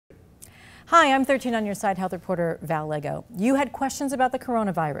Hi, I'm 13 on your side health reporter Val Lego. You had questions about the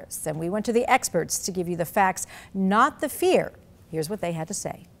coronavirus, and we went to the experts to give you the facts, not the fear. Here's what they had to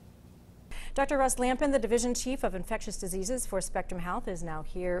say. Dr. Russ Lampin, the Division Chief of Infectious Diseases for Spectrum Health, is now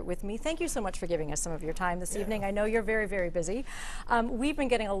here with me. Thank you so much for giving us some of your time this evening. I know you're very, very busy. We've been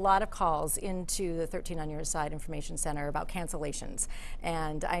getting a lot of calls into the 13 on your side Information Center about cancellations,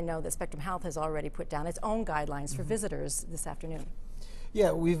 and I know that Spectrum Health has already put down its own guidelines for visitors this afternoon.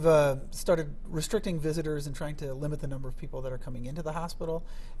 Yeah, we've started restricting visitors and trying to limit the number of people that are coming into the hospital,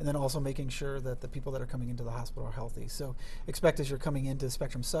 and then also making sure that the people that are coming into the hospital are healthy. So expect as you're coming into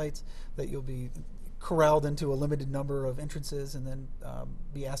Spectrum sites that you'll be corralled into a limited number of entrances and then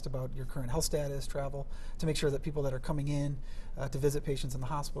be asked about your current health status, travel, to make sure that people that are coming in to visit patients in the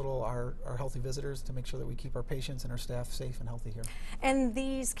hospital are healthy visitors, to make sure that we keep our patients and our staff safe and healthy here. And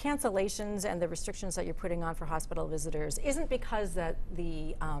these cancellations and the restrictions that you're putting on for hospital visitors isn't because that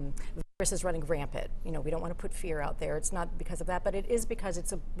the virus is running rampant. You know, we don't want to put fear out there. It's not because of that, but it is because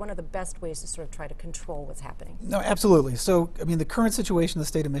it's one of the best ways to sort of try to control what's happening. No, absolutely. So, I mean, the current situation in the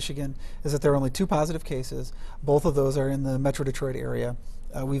state of Michigan is that there are only 2 positive cases. Both of those are in the Metro Detroit area.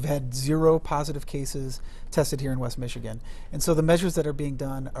 We've had 0 positive cases tested here in West Michigan. And so the measures that are being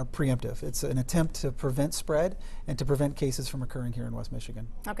done are preemptive. It's an attempt to prevent spread and to prevent cases from occurring here in West Michigan.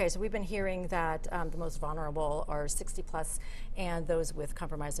 Okay, so we've been hearing that the most vulnerable are 60 plus and those with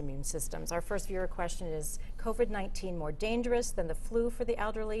compromised immune systems. Our first viewer question is, COVID-19 more dangerous than the flu for the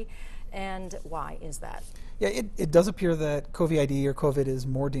elderly, and why is that? Yeah, it does appear that COVID or COVID is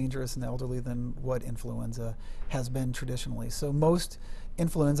more dangerous in the elderly than what influenza has been traditionally. So most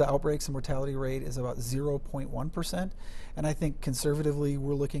influenza outbreaks, the mortality rate is about 0.1%, and I think conservatively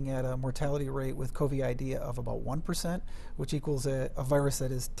we're looking at a mortality rate with COVID of about 1%, which equals a virus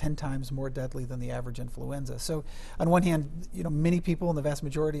that is 10 times more deadly than the average influenza. So on one hand, you know, many people, and the vast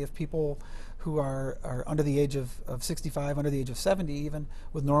majority of people who are under the age of 65, under the age of 70 even,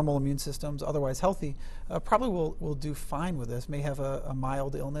 with normal immune systems, otherwise healthy, probably will do fine with this, may have a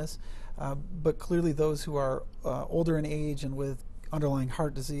mild illness, but clearly those who are older in age and with underlying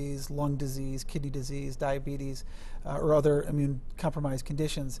heart disease, lung disease, kidney disease, diabetes, or other immune compromised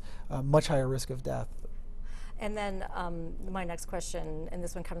conditions, much higher risk of death. And then my next question, and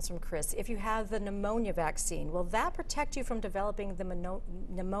this one comes from Chris, if you have the pneumonia vaccine, will that protect you from developing the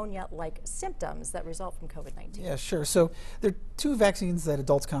pneumonia-like symptoms that result from COVID-19? Yeah, sure. So there are 2 vaccines that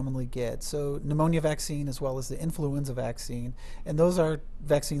adults commonly get. So pneumonia vaccine as well as the influenza vaccine. And those are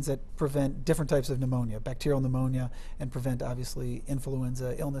vaccines that prevent different types of pneumonia, bacterial pneumonia, and prevent obviously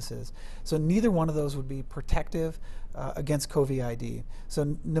influenza illnesses. So neither one of those would be protective against COVID.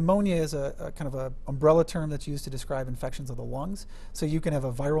 So pneumonia is a kind of an umbrella term that's used to describe infections of the lungs. So you can have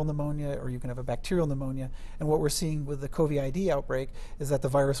a viral pneumonia or you can have a bacterial pneumonia. And what we're seeing with the COVID outbreak is that the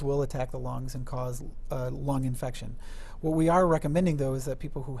virus will attack the lungs and cause lung infection. What we are recommending, though, is that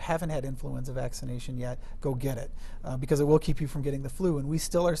people who haven't had influenza vaccination yet go get it because it will keep you from getting the flu. And we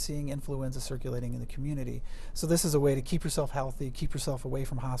still are seeing influenza circulating in the community. So this is a way to keep yourself healthy, keep yourself away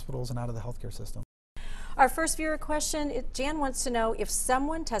from hospitals and out of the healthcare system. Our first viewer question, Jan wants to know, if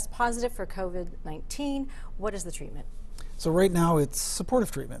someone tests positive for COVID-19, what is the treatment? So right now it's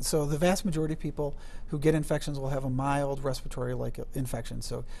supportive treatment. So the vast majority of people who get infections will have a mild respiratory-like infection.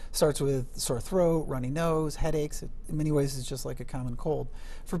 So it starts with sore throat, runny nose, headaches. In many ways it's just like a common cold.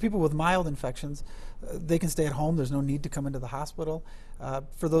 For people with mild infections, they can stay at home. There's no need to come into the hospital.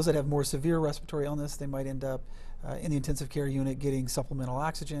 For those that have more severe respiratory illness, they might end up in the intensive care unit getting supplemental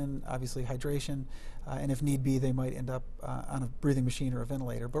oxygen, obviously hydration, and if need be, they might end up on a breathing machine or a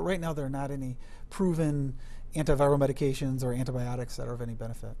ventilator. But right now there are not any proven antiviral medications or antibiotics that are of any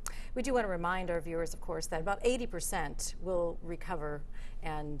benefit. We do want to remind our viewers, of course, that about 80% will recover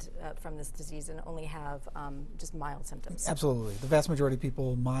and from this disease and only have just mild symptoms. Absolutely. The vast majority of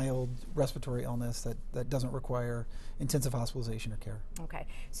people, mild respiratory illness that doesn't require intensive hospitalization or care. Okay.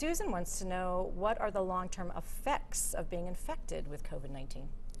 Susan wants to know, what are the long-term effects of being infected with COVID-19?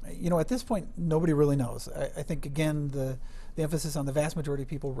 You know, at this point, nobody really knows. I think, again, the emphasis on the vast majority of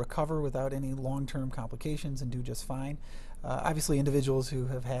people recover without any long-term complications and do just fine. Obviously, individuals who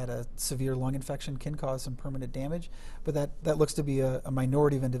have had a severe lung infection can cause some permanent damage, but that looks to be a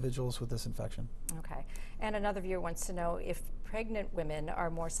minority of individuals with this infection. Okay. And another viewer wants to know if pregnant women are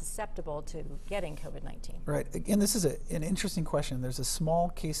more susceptible to getting COVID-19. Right. Again, this is an interesting question. There's a small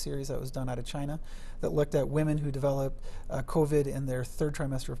case series that was done out of China that looked at women who developed COVID in their 3rd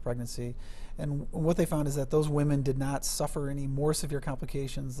trimester of pregnancy. And what they found is that those women did not suffer any more severe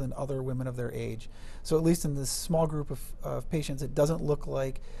complications than other women of their age. So at least in this small group of patients, it doesn't look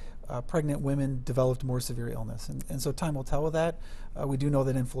like pregnant women developed more severe illness. And so time will tell with that. We do know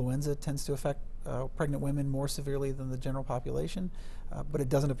that influenza tends to affect pregnant women more severely than the general population, but it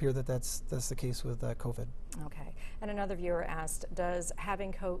doesn't appear that that's the case with COVID. Okay. And another viewer asked, does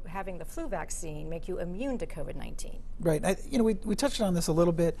having the flu vaccine make you immune to COVID-19? Right. We touched on this a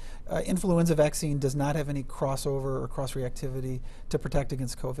little bit. Influenza vaccine does not have any crossover or cross-reactivity to protect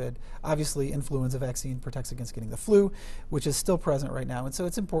against COVID. Obviously, influenza vaccine protects against getting the flu, which is still present right now. And so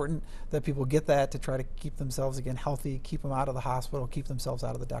it's important that people get that to try to keep themselves, again, healthy, keep them out of the hospital, keep themselves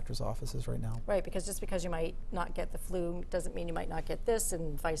out of the doctor's offices right now. Right, because just because you might not get the flu doesn't mean you might not get this,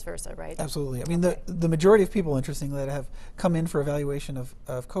 and vice versa, right? Absolutely. I mean, the majority of people, interestingly, that have come in for evaluation of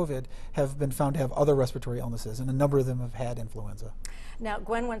COVID have been found to have other respiratory illnesses, and a number of them have had influenza. Now,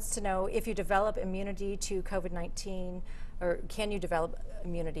 Gwen wants to know if you develop immunity to COVID-19, or can you develop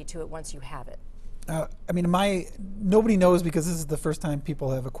immunity to it once you have it? I mean, nobody knows, because this is the first time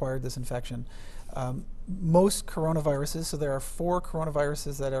people have acquired this infection. Most coronaviruses, so there are 4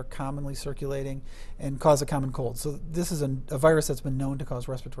 coronaviruses that are commonly circulating and cause a common cold. So this is a virus that's been known to cause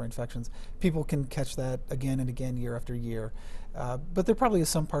respiratory infections. People can catch that again and again, year after year. But there probably is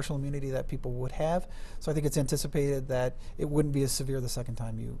some partial immunity that people would have. So I think it's anticipated that it wouldn't be as severe the second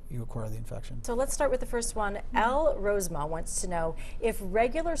time you acquire the infection. So let's start with the first one. L. Rosema wants to know if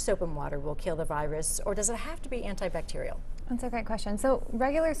regular soap and water will kill the virus, or does it have to be antibacterial? That's a great question. So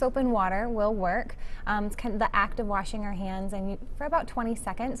regular soap and water will work. It's kind of the act of washing our hands, and for about 20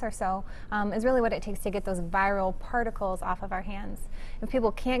 seconds or so is really what it takes to get those viral particles off of our hands. If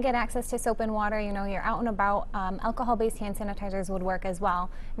people can't get access to soap and water, you're out and about, alcohol-based hand sanitizers would work as well.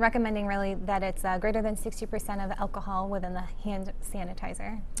 Recommending really that it's greater than 60% of alcohol within the hand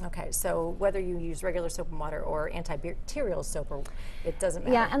sanitizer. Okay, so whether you use regular soap and water or antibacterial soap, it doesn't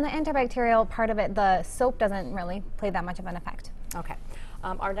matter. Yeah, and the antibacterial part of it, the soap doesn't really play that much of an effect. Okay.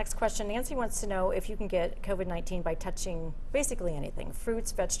 Our next question, Nancy wants to know if you can get COVID-19 by touching basically anything,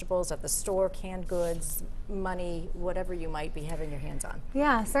 fruits, vegetables at the store, canned goods, money, whatever you might be having your hands on.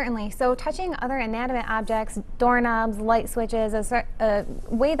 Yeah, certainly. So touching other inanimate objects, doorknobs, light switches is a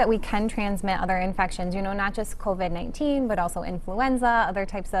way that we can transmit other infections, not just COVID-19, but also influenza, other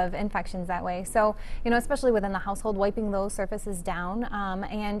types of infections that way. So, especially within the household, wiping those surfaces down.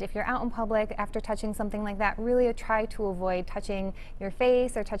 And if you're out in public after touching something like that, really try to avoid touching your face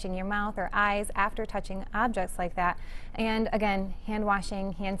or touching your mouth or eyes after touching objects like that. And again, hand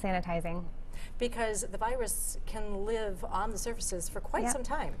washing, hand sanitizing. Because the virus can live on the surfaces for quite some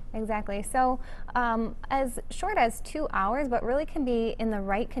time. Exactly. So as short as 2 hours, but really can be in the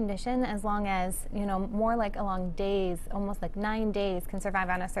right condition as long as, more like along days, almost like 9 days can survive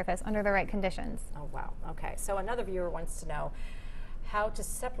on a surface under the right conditions. Oh, wow. Okay. So another viewer wants to know how to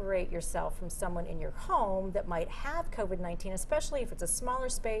separate yourself from someone in your home that might have COVID-19, especially if it's a smaller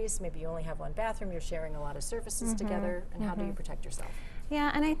space, maybe you only have one bathroom, you're sharing a lot of surfaces together, and how do you protect yourself?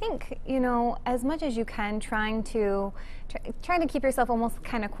 Yeah, and I think, as much as you can, trying to keep yourself almost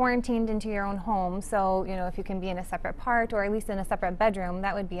kind of quarantined into your own home. So, if you can be in a separate part or at least in a separate bedroom,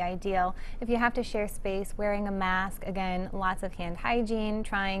 that would be ideal. If you have to share space, wearing a mask, again, lots of hand hygiene,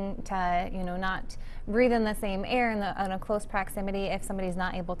 trying to, not breathe in the same air in a close proximity if somebody's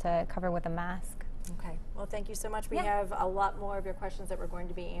not able to cover with a mask. Okay, well, thank you so much. We have a lot more of your questions that we're going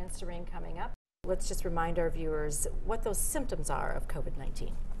to be answering coming up. Let's just remind our viewers what those symptoms are of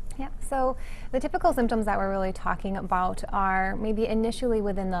COVID-19. Yeah, so the typical symptoms that we're really talking about are maybe initially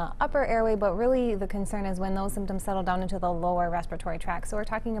within the upper airway, but really the concern is when those symptoms settle down into the lower respiratory tract. So we're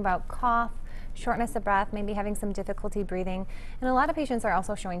talking about cough, shortness of breath, maybe having some difficulty breathing, and a lot of patients are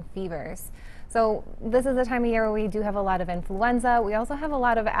also showing fevers. So this is the time of year where we do have a lot of influenza. We also have a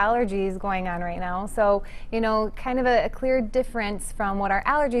lot of allergies going on right now. So, kind of a clear difference from what our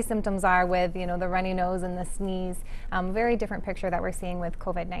allergy symptoms are with, the runny nose and the sneeze. Very different picture that we're seeing with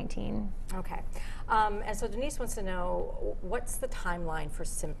COVID-19. Okay. And so Denise wants to know, what's the timeline for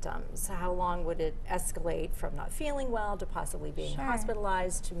symptoms? How long would it escalate from not feeling well to possibly being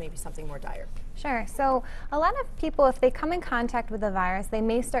hospitalized to maybe something more dire? Sure. So a lot of people, if they come in contact with the virus, they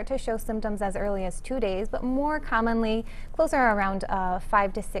may start to show symptoms as early as 2 days, but more commonly closer around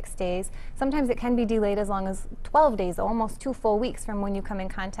 5 to 6 days. Sometimes it can be delayed as long as 12 days, almost 2 full weeks from when you come in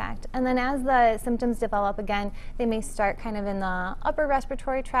contact. And then as the symptoms develop again, they may start kind of in the upper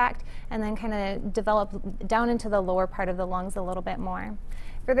respiratory tract and then kind of develop down into the lower part of the lungs a little bit more.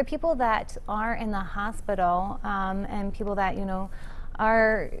 For the people that are in the hospital and people that,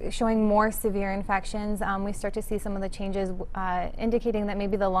 are showing more severe infections, we start to see some of the changes indicating that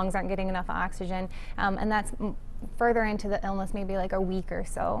maybe the lungs aren't getting enough oxygen, and that's further into the illness, maybe like a week or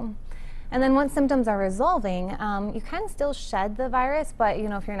so. And then once symptoms are resolving, you can still shed the virus, but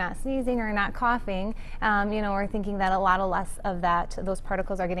if you're not sneezing or not coughing, we're thinking that a lot less of those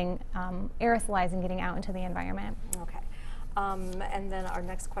particles are getting aerosolized and getting out into the environment. Okay. And then our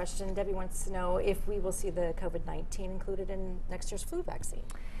next question, Debbie wants to know if we will see the COVID-19 included in next year's flu vaccine.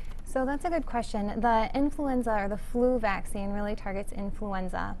 So that's a good question. The influenza or the flu vaccine really targets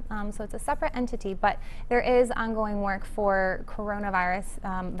influenza. So it's a separate entity, but there is ongoing work for coronavirus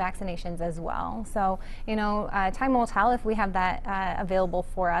vaccinations as well. So, time will tell if we have that available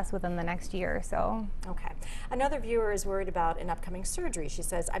for us within the next year or so. Okay. Another viewer is worried about an upcoming surgery. She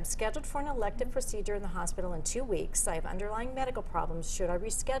says, I'm scheduled for an elective procedure in the hospital in 2 weeks. I have underlying medical problems. Should I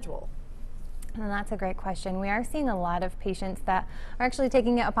reschedule? And that's a great question. We are seeing a lot of patients that are actually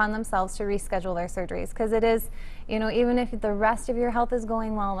taking it upon themselves to reschedule their surgeries, because it is, even if the rest of your health is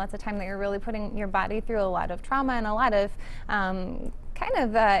going well, that's a time that you're really putting your body through a lot of trauma and a lot of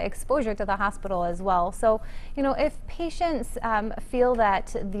exposure to the hospital as well. So, if patients feel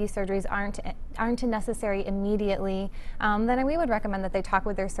that these surgeries aren't necessary immediately, then we would recommend that they talk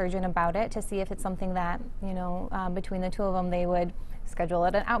with their surgeon about it to see if it's something that, between the two of them, they would schedule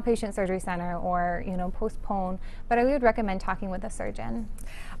at an outpatient surgery center or, postpone. But I would recommend talking with a surgeon.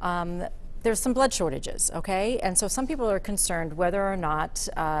 There's some blood shortages, okay? And so some people are concerned whether or not,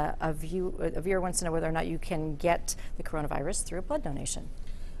 a viewer wants to know whether or not you can get the coronavirus through a blood donation.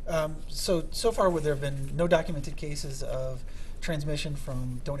 So far there have been no documented cases of transmission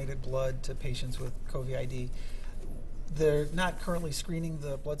from donated blood to patients with COVID-ID. They're not currently screening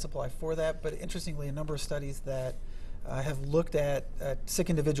the blood supply for that, but interestingly, a number of studies that have looked at sick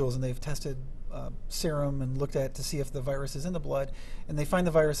individuals, and they've tested serum and looked at to see if the virus is in the blood, and they find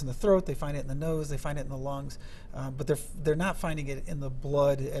the virus in the throat, they find it in the nose, they find it in the lungs, but they're not finding it in the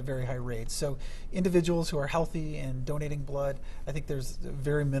blood at very high rates. So individuals who are healthy and donating blood, I think there's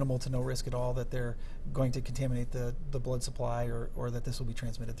very minimal to no risk at all that they're going to contaminate the blood supply or that this will be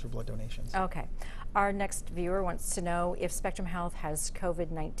transmitted through blood donations. Okay. Our next viewer wants to know if Spectrum Health has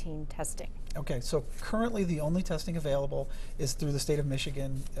COVID-19 testing. Okay, so currently the only testing available is through the state of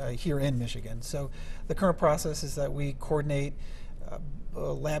Michigan, here in Michigan. So the current process is that we coordinate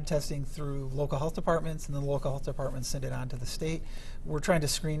lab testing through local health departments, and then the local health departments send it on to the state. We're trying to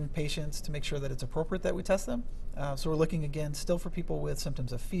screen patients to make sure that it's appropriate that we test them. So we're looking again still for people with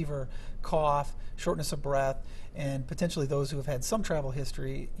symptoms of fever, cough, shortness of breath, and potentially those who have had some travel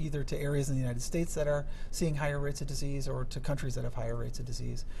history either to areas in the United States that are seeing higher rates of disease or to countries that have higher rates of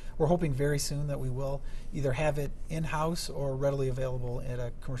disease. We're hoping very soon that we will either have it in-house or readily available at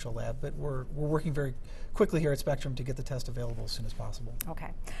a commercial lab, but we're working very quickly here at Spectrum to get the test available as soon as possible.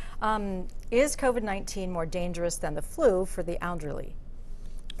 Okay. Is COVID-19 more dangerous than the flu for the elderly?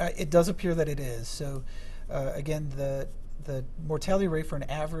 It does appear that it is. So again, the mortality rate for an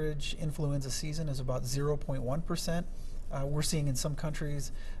average influenza season is about 0.1%. We're seeing in some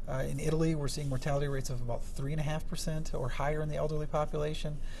countries, in Italy, we're seeing mortality rates of about 3.5% or higher in the elderly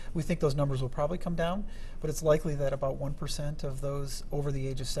population. We think those numbers will probably come down, but it's likely that about 1% of those over the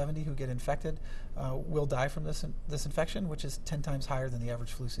age of 70 who get infected will die from this infection, which is 10 times higher than the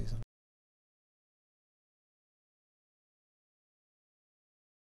average flu season.